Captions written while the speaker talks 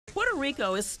Puerto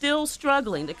Rico is still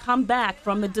struggling to come back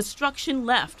from the destruction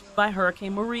left by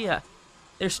Hurricane Maria.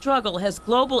 Their struggle has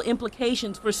global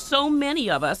implications for so many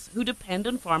of us who depend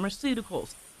on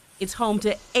pharmaceuticals. It's home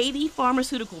to 80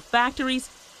 pharmaceutical factories.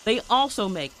 They also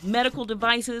make medical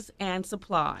devices and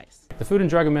supplies. The Food and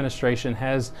Drug Administration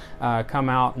has come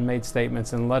out and made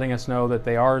statements and letting us know that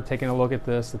they are taking a look at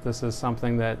this, that this is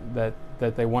something that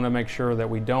they want to make sure that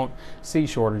we don't see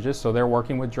shortages. So they're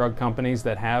working with drug companies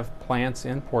that have plants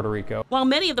in Puerto Rico. While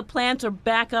many of the plants are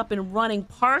back up and running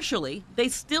partially, they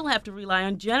still have to rely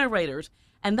on generators,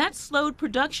 and that slowed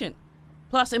production.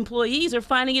 Plus, employees are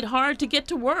finding it hard to get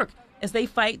to work as they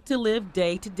fight to live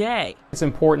day to day. It's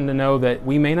important to know that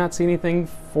we may not see anything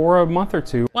for a month or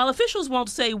two. While officials won't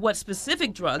say what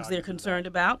specific drugs they're concerned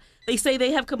about, they say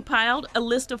they have compiled a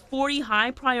list of 40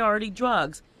 high-priority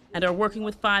drugs and are working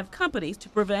with 5 companies to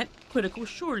prevent critical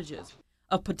shortages.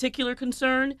 Of particular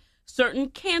concern,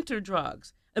 certain cancer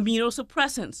drugs,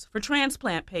 immunosuppressants for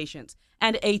transplant patients,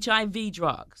 and HIV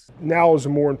drugs. Now is a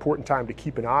more important time to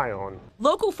keep an eye on.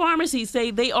 Local pharmacies say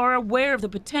they are aware of the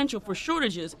potential for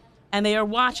shortages, and they are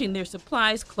watching their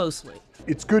supplies closely.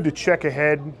 It's good to check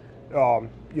ahead,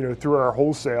 through our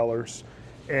wholesalers,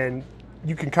 and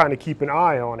you can kind of keep an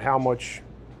eye on how much,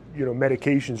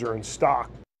 medications are in stock.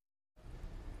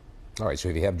 All right, so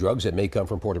if you have drugs that may come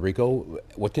from Puerto Rico,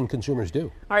 what can consumers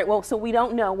do? All right, well, so we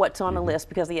don't know what's on the list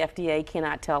because the FDA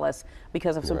cannot tell us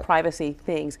because of some privacy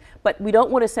things. But we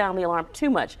don't want to sound the alarm too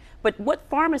much. But what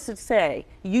pharmacists say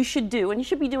you should do, and you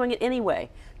should be doing it anyway,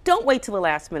 don't wait till the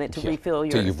last minute to refill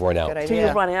your... Till you've run out. Till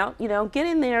you've run out. Get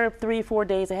in there 3 or 4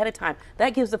 days ahead of time.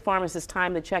 That gives the pharmacist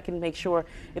time to check and make sure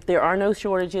if there are no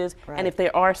shortages, and if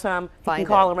there are some, you can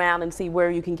call around and see where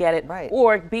you can get it,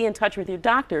 or be in touch with your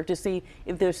doctor to see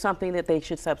if there's something that they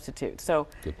should substitute. So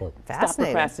good point. Stop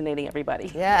procrastinating,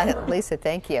 everybody. Yeah, Lisa,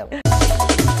 thank you.